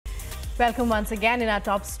Welcome once again in our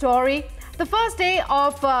top story. The first day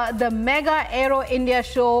of the mega Aero India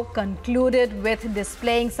show concluded with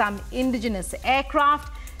displaying some indigenous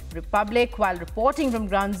aircraft. Republic, while reporting from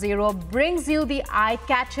Ground Zero, brings you the eye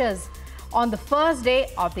catchers on the first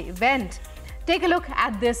day of the event. Take a look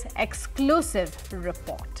at this exclusive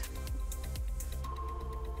report.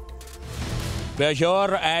 We're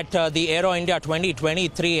here at the Aero India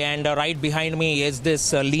 2023, and right behind me is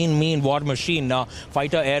this lean, mean war machine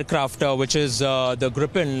fighter aircraft, which is the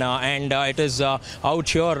Gripen, and it is out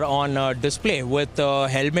here on display with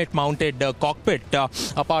helmet-mounted cockpit.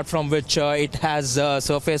 Apart from which it has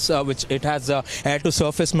air-to-surface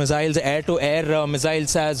missiles, air-to-air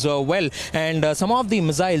missiles as well, and some of the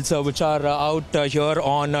missiles which are out here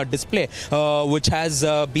on display, which has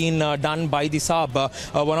been done by the Saab.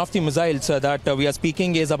 One of the missiles that we are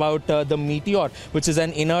speaking is about the Meteor, which is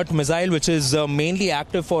an inert missile which is mainly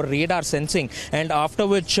active for radar sensing, and after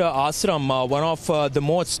which Ashram, one of the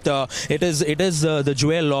most, it is the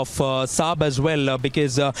jewel of Saab as well,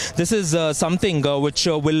 because this is something which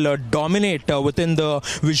will dominate within the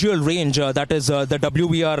visual range, that is the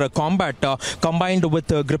WVR combat, combined with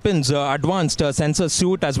Gripen's advanced sensor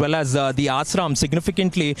suite as well as the Ashram,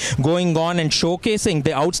 significantly going on and showcasing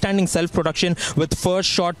the outstanding self-production with first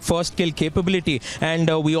shot, first kill capability. And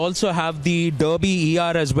we also have the Derby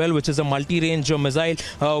ER as well, which is a multi-range missile.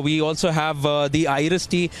 We also have the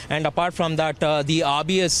Iris-T, and apart from that, the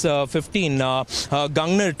RBS-15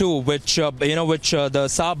 Gungner 2, which the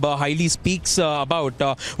Saab highly speaks about,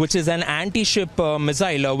 which is an anti-ship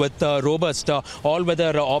missile with robust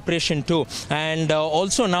all-weather operation too. And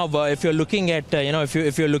also now, if you're looking at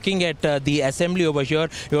if you're looking at the assembly over here,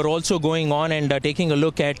 you're also going on and taking a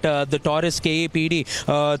look at the Taurus KAPD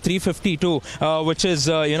 352. Which is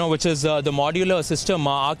the modular system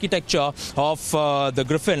architecture of the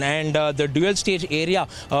Gripen, and the dual-stage area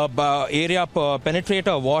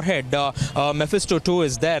penetrator warhead Mephisto 2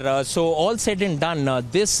 is there. So all said and done,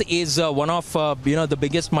 this is one of the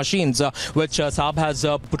biggest machines which Saab has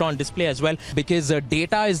put on display as well, because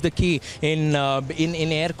data is the key in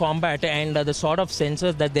air combat, and the sort of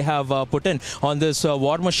sensors that they have put in on this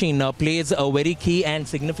war machine plays a very key and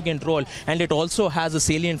significant role, and it also has a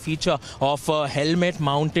salient feature of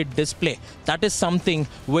helmet-mounted display. That is something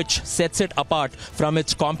which sets it apart from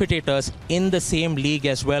its competitors in the same league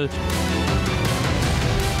as well.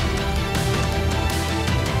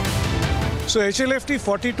 So HLFT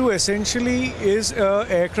 42 essentially is an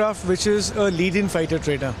aircraft which is a lead-in fighter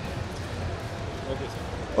trainer.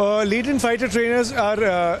 Okay, lead-in fighter trainers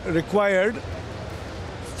are required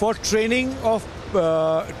for training of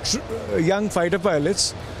young fighter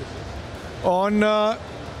pilots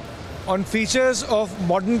on features of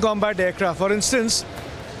modern combat aircraft. For instance,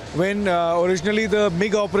 when originally the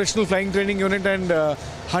MiG Operational Flying Training Unit and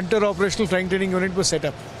Hunter Operational Flying Training Unit was set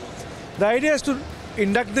up, the idea is to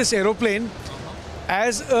induct this aeroplane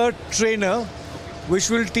as a trainer which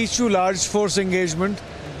will teach you large force engagement,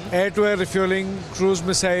 air-to-air refueling, cruise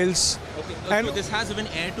missiles. Okay. And so this has even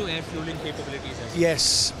air-to-air fueling capabilities as well.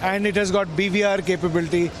 Yes, and it has got BVR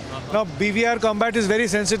capability. Now BVR combat is very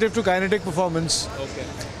sensitive to kinetic performance. Okay.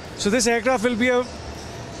 So this aircraft will be a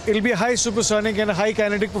high supersonic and a high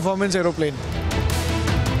kinetic performance aeroplane.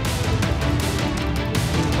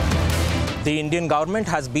 The Indian government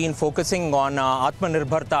has been focusing on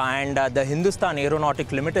Atmanirbharta, and the Hindustan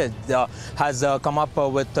Aeronautic Limited has come up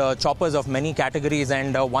with choppers of many categories,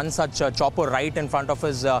 and one such chopper right in front of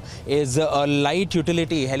us is a light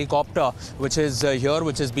utility helicopter, which is here,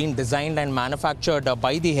 which is being designed and manufactured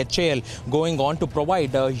by the HAL, going on to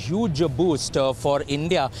provide a huge boost for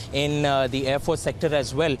India in the Air Force sector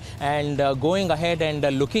as well. And going ahead and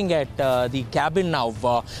looking at the cabin now,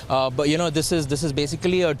 but this is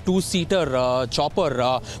basically a two-seater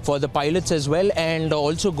chopper for the pilots as well, and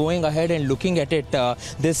also going ahead and looking at it,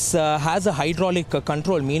 this has a hydraulic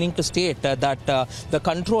control, meaning to state that the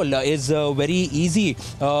control is very easy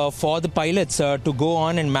for the pilots to go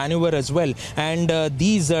on and maneuver as well. And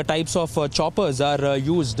these types of choppers are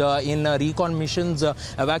used in recon missions,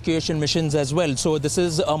 evacuation missions as well. So this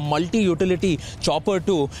is a multi-utility chopper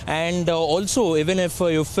too, and also even if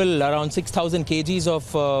you fill around 6,000 kgs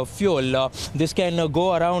of fuel, this can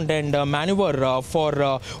go around and maneuver for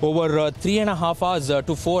over 3.5 hours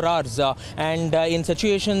to 4 hours, and in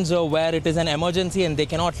situations where it is an emergency and they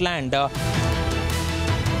cannot land.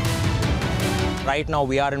 Right now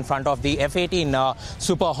we are in front of the F-18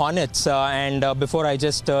 Super Hornets, and before I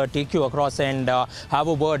just take you across and have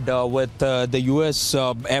a word with the US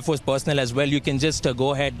Air Force personnel as well, you can just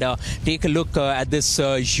go ahead, take a look at this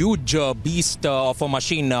huge beast of a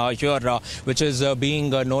machine here, which is being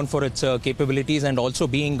known for its capabilities and also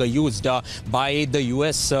being used by the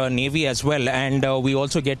US Navy as well. And we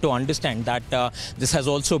also get to understand that this has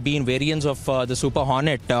also been variants of the Super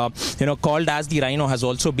Hornet, called as the Rhino, has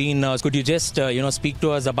also been. Could you just speak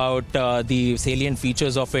to us about the salient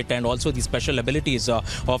features of it and also the special abilities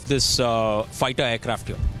of this fighter aircraft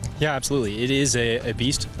here? Yeah, absolutely. It is a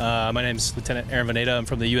beast. My name is Lieutenant Aaron Vaneda. I'm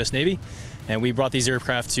from the U.S. Navy, and we brought these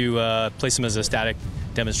aircraft to place them as a static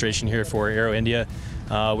demonstration here for Aero India.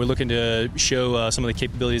 We're looking to show some of the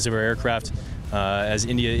capabilities of our aircraft as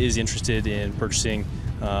India is interested in purchasing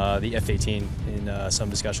the F-18 in some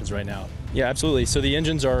discussions right now. Yeah, absolutely. So the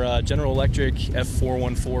engines are General Electric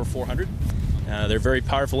F414-400. They're very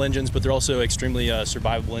powerful engines, but they're also extremely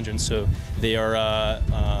survivable engines. So they are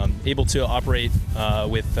able to operate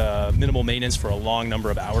with minimal maintenance for a long number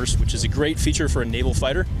of hours, which is a great feature for a naval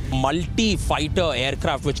fighter. Multi-fighter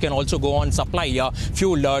aircraft, which can also go on supply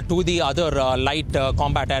fuel to the other light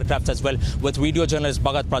combat aircrafts as well. With video journalist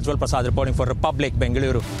Bhagat Prajwal Prasad reporting for Republic,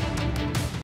 Bengaluru.